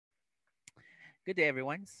Good day,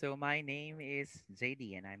 everyone. So, my name is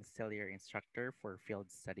JD, and I'm still your instructor for Field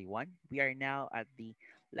Study 1. We are now at the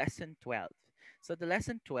lesson 12. So, the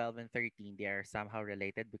lesson 12 and 13, they are somehow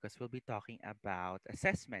related because we'll be talking about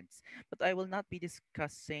assessments. But I will not be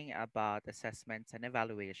discussing about assessments and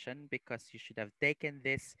evaluation because you should have taken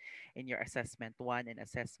this in your Assessment 1 and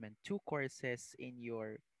Assessment 2 courses in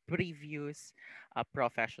your previous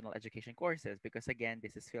professional education courses because again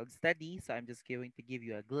this is field study, so I'm just going to give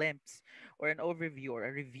you a glimpse or an overview or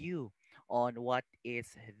a review on what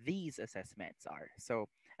is these assessments are. So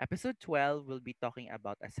episode 12 will be talking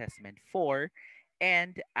about assessment 4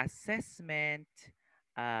 and assessment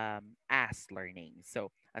as learning.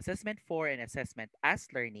 So assessment 4 and assessment as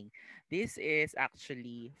learning, this is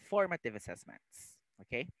actually formative assessments.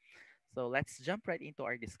 Okay, so let's jump right into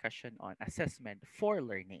our discussion on assessment for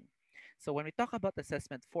learning. So when we talk about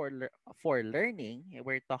assessment for learning,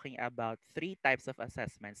 we're talking about three types of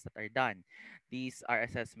assessments that are done. These are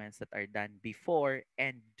assessments that are done before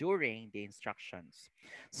and during the instructions.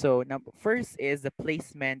 So first is the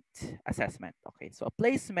placement assessment. Okay, so a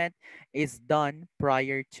placement is done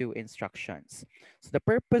prior to instructions. So the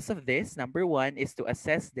purpose of this, number one, is to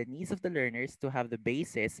assess the needs of the learners to have the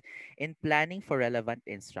basis in planning for relevant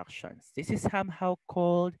instructions. This is somehow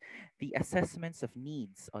called the assessments of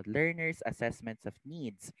needs or learners' assessments of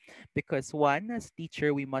needs because one, as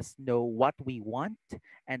teacher, we must know what we want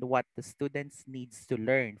and what the students needs to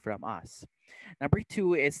learn from us. Number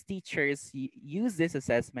two is teachers use this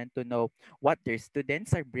assessment to know what their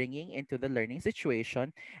students are bringing into the learning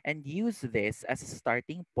situation and use this as a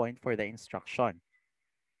starting point for the instruction.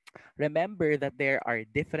 Remember that there are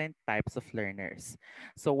different types of learners.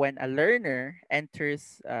 So when a learner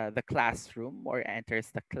enters the classroom or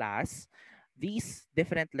enters the class, these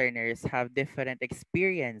different learners have different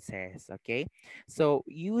experiences, okay? So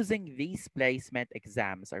using these placement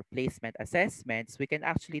exams or placement assessments, we can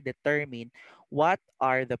actually determine what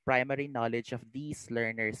are the primary knowledge of these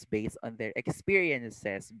learners based on their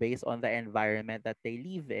experiences, based on the environment that they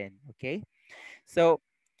live in, okay? So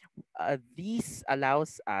these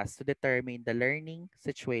allows us to determine the learning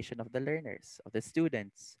situation of the learners, of the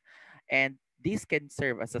students. And this can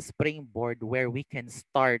serve as a springboard where we can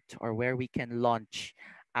start or where we can launch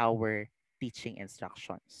our teaching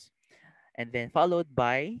instructions. And then followed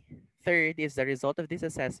by third is the result of this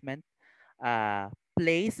assessment, uh,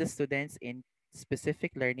 place the students in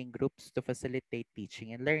specific learning groups to facilitate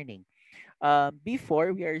teaching and learning.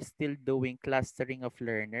 Before, we are still doing clustering of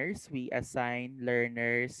learners. We assign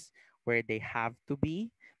learners where they have to be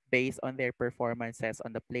based on their performances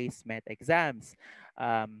on the placement exams.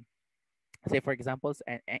 Um, say, for example,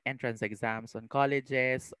 entrance exams on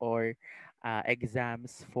colleges or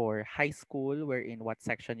exams for high school, where in what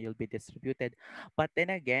section you'll be distributed. But then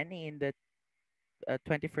again, in the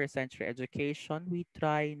 21st century education, we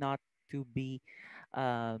try not to be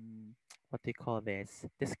what do you call this,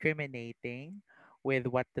 discriminating with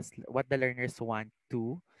what the learners want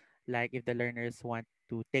to, like if the learners want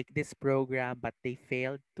to take this program but they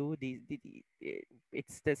failed to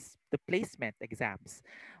it's the placement exams.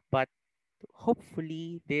 But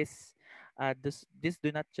hopefully this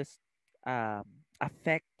do not just um,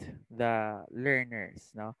 affect the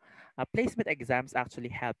learners, no. Placement exams actually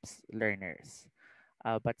helps learners,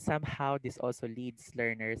 but somehow this also leads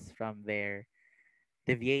learners from their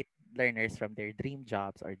deviate learners from their dream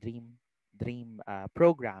jobs or dream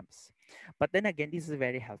programs. But then again, this is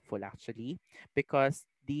very helpful actually because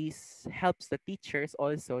this helps the teachers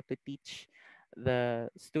also to teach the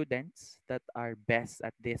students that are best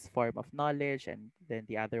at this form of knowledge, and then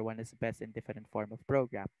the other one is best in different form of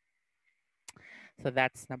program. So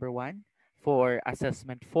that's number one for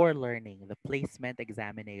assessment for learning, the placement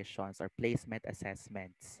examinations or placement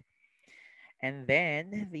assessments. And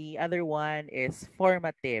then the other one is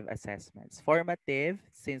formative assessments. Formative,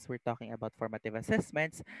 since we're talking about formative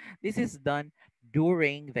assessments, this is done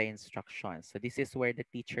during the instruction. So this is where the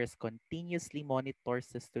teachers continuously monitors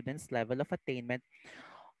the students' level of attainment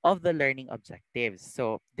of the learning objectives.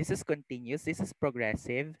 So this is continuous, this is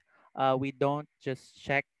progressive. We don't just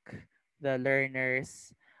check the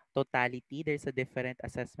learner's totality. There's a different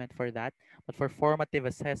assessment for that. But for formative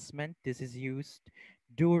assessment, this is used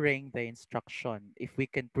during the instruction. If we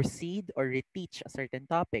can proceed or reteach a certain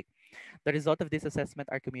topic, the result of this assessment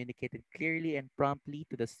are communicated clearly and promptly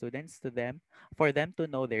to the students, to them, for them to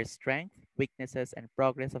know their strength, weaknesses, and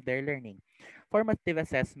progress of their learning. Formative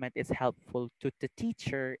assessment is helpful to the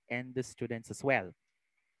teacher and the students as well.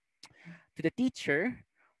 To the teacher,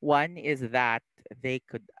 one is that they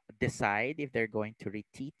could decide if they're going to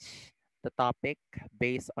reteach the topic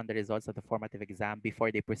based on the results of the formative exam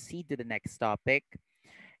before they proceed to the next topic.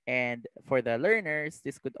 And for the learners,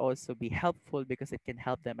 this could also be helpful because it can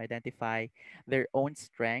help them identify their own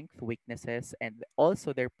strength, weaknesses, and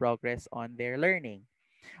also their progress on their learning.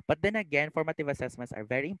 But then again, formative assessments are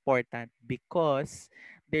very important because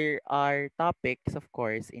there are topics, of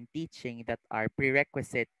course, in teaching that are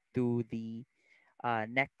prerequisite to the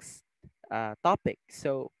next topic.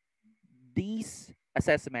 So these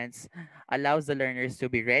assessments allows the learners to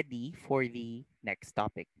be ready for the next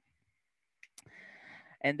topic.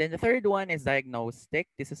 And then the third one is diagnostic.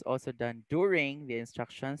 This is also done during the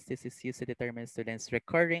instructions. This is used to determine students'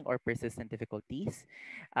 recurring or persistent difficulties.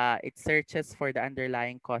 It searches for the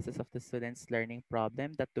underlying causes of the student's learning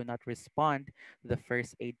problem that do not respond to the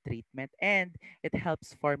first aid treatment, and it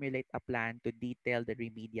helps formulate a plan to detail the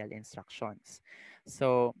remedial instructions.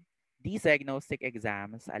 So these diagnostic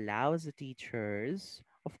exams allows the teachers,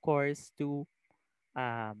 of course, to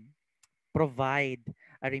um, provide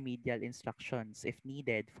a remedial instructions if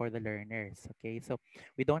needed for the learners. Okay, so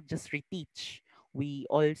we don't just reteach. We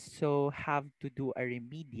also have to do a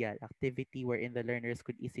remedial activity wherein the learners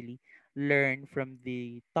could easily learn from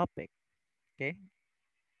the topic. Okay,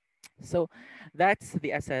 so that's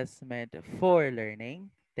the assessment for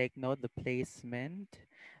learning. Take note the placement,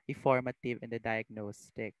 the formative, and the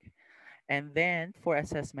diagnostic. And then for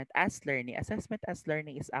assessment as learning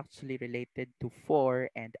is actually related to for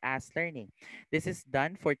and as learning. This is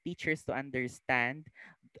done for teachers to understand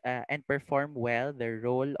and perform well the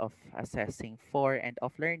role of assessing for and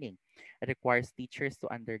of learning. It requires teachers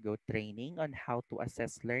to undergo training on how to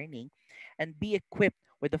assess learning and be equipped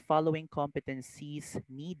with the following competencies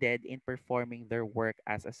needed in performing their work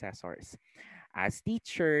as assessors. As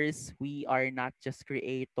teachers, we are not just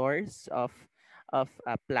creators of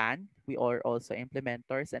a plan, we are also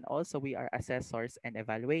implementers, and also we are assessors and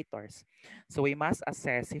evaluators. So we must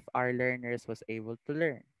assess if our learners was able to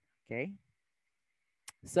learn. Okay,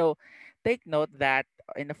 so take note that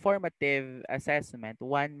in a formative assessment,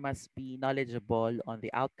 one must be knowledgeable on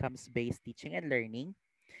the outcomes-based teaching and learning,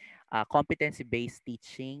 competency-based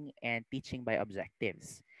teaching, and teaching by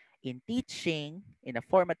objectives. In teaching, in a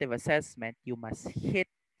formative assessment, you must hit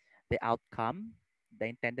the outcome, the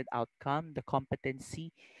intended outcome, the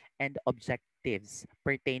competency, and objectives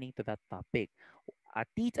pertaining to that topic.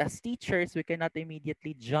 As teachers, we cannot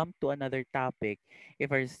immediately jump to another topic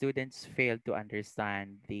if our students fail to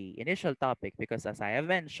understand the initial topic, because as I have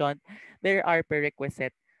mentioned, there are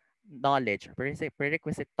prerequisite knowledge,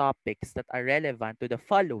 prerequisite topics that are relevant to the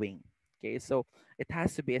following. Okay, so it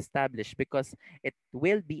has to be established because it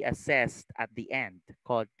will be assessed at the end,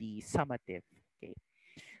 called the summative. Okay,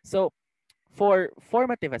 so for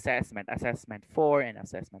formative assessment, assessment for, and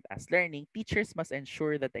assessment as learning, teachers must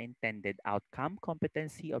ensure that the intended outcome,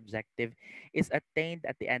 competency, objective is attained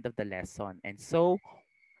at the end of the lesson. And so,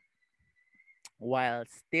 while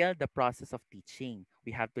still the process of teaching,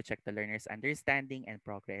 we have to check the learner's understanding and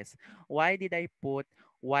progress. Why did I put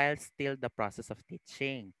while still the process of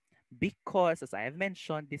teaching? Because, as I have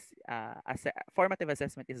mentioned, this formative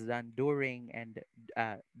assessment is done during and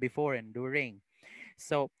before and during.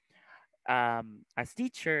 So as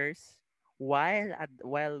teachers,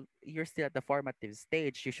 while you're still at the formative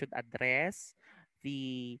stage, you should address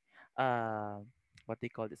the uh, what they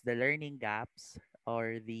call this, the learning gaps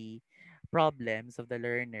or the problems of the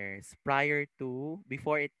learners prior to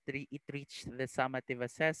before it reached the summative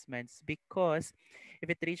assessments, because if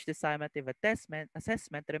it reached the summative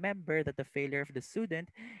assessment, remember that the failure of the student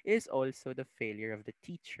is also the failure of the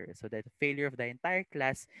teacher, so that the failure of the entire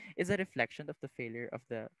class is a reflection of the failure of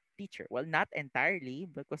the teacher. Well, not entirely,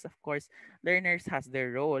 because of course learners has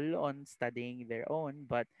their role on studying their own,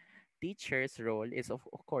 but teacher's role is of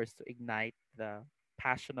course to ignite the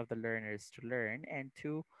passion of the learners to learn and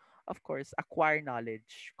to of course acquire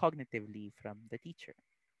knowledge cognitively from the teacher.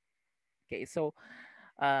 Okay, so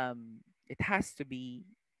it has to be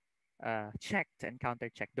checked and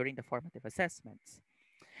counter-checked during the formative assessments.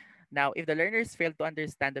 Now, if the learners fail to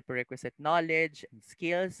understand the prerequisite knowledge and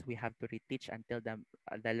skills, we have to reteach until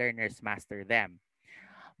the learners master them.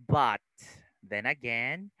 But then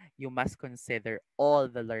again, you must consider all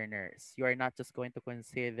the learners. You are not just going to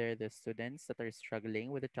consider the students that are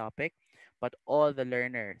struggling with the topic, but all the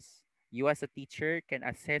learners. You as a teacher can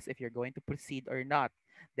assess if you're going to proceed or not,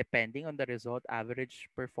 depending on the result average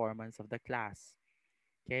performance of the class.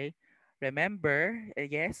 Okay. Remember,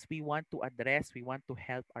 yes, we want to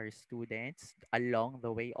help our students along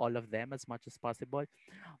the way, all of them as much as possible.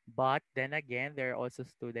 But then again, there are also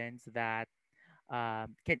students that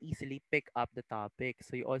can easily pick up the topic.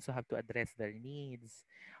 So you also have to address their needs.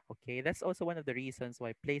 Okay, that's also one of the reasons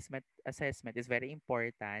why placement assessment is very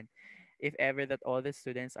important. if ever that all the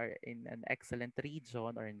students are in an excellent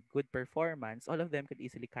region or in good performance, all of them could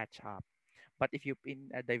easily catch up. But if you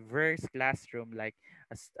in a diverse classroom, like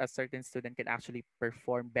a certain student can actually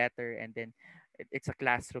perform better, and then it's a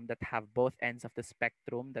classroom that have both ends of the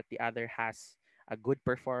spectrum, that the other has a good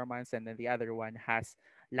performance and then the other one has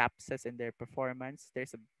lapses in their performance,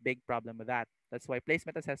 there's a big problem with that. That's why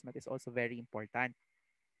placement assessment is also very important.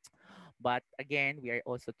 But again, we are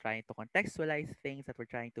also trying to contextualize things, that we're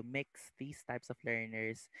trying to mix these types of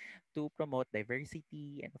learners to promote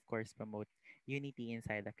diversity and, of course, promote unity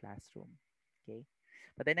inside the classroom. Okay.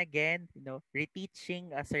 But then again,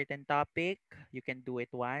 reteaching a certain topic, you can do it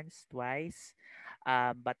once, twice.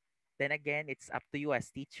 But then again, it's up to you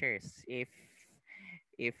as teachers if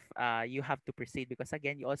you have to proceed, because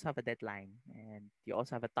again, you also have a deadline and you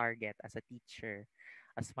also have a target as a teacher,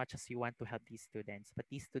 as much as you want to help these students, but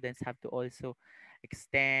these students have to also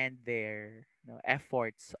extend their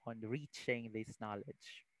efforts on reaching this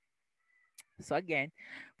knowledge. So again,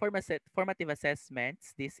 formative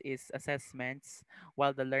assessments, this is assessments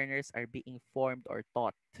while the learners are being formed or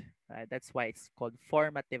taught. That's why it's called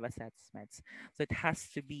formative assessments. So it has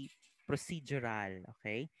to be procedural,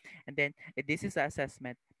 okay? And then this is an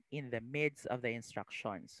assessment in the midst of the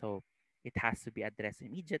instruction. So it has to be addressed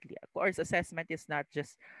immediately. Of course, assessment is not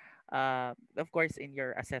just, of course, in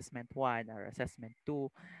your assessment one or assessment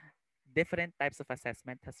two, different types of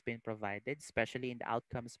assessment has been provided, especially in the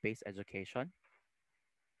outcomes-based education.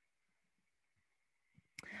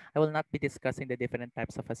 I will not be discussing the different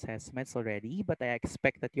types of assessments already, but I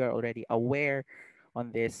expect that you're already aware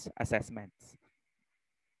on these assessments.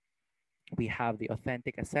 We have the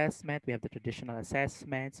authentic assessment, we have the traditional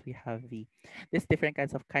assessments, we have these different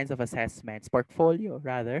kinds of assessments, portfolio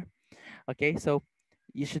rather. Okay, so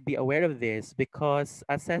you should be aware of this because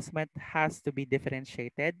assessment has to be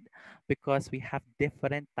differentiated, because we have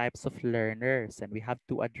different types of learners and we have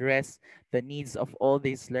to address the needs of all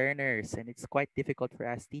these learners, and it's quite difficult for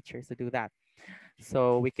us teachers to do that.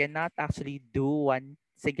 So we cannot actually do one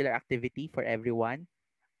singular activity for everyone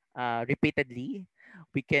repeatedly.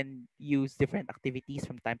 We can use different activities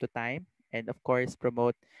from time to time, and of course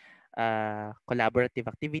promote collaborative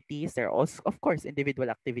activities. There are also, of course, individual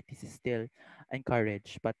activities is still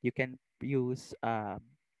encouraged, but you can use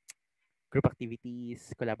group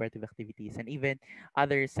activities, collaborative activities, and even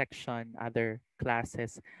other section, other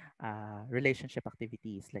classes, relationship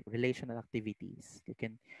activities like relational activities. You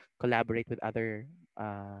can collaborate with other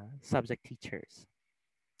subject teachers.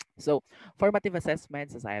 So, formative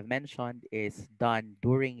assessments, as I have mentioned, is done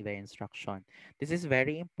during the instruction. This is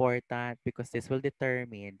very important because this will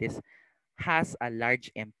determine, this has a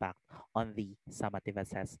large impact on the summative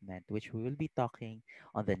assessment, which we will be talking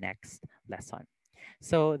on the next lesson.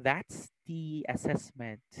 So that's the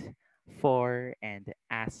assessment for and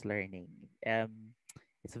as learning.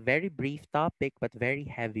 It's a very brief topic, but very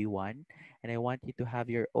heavy one. And I want you to have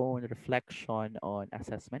your own reflection on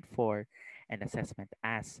assessment for and assessment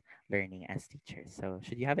as learning as teachers. So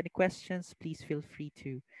should you have any questions, please feel free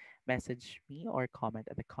to message me or comment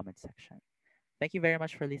at the comment section. Thank you very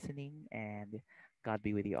much for listening, and God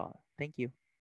be with you all. Thank you.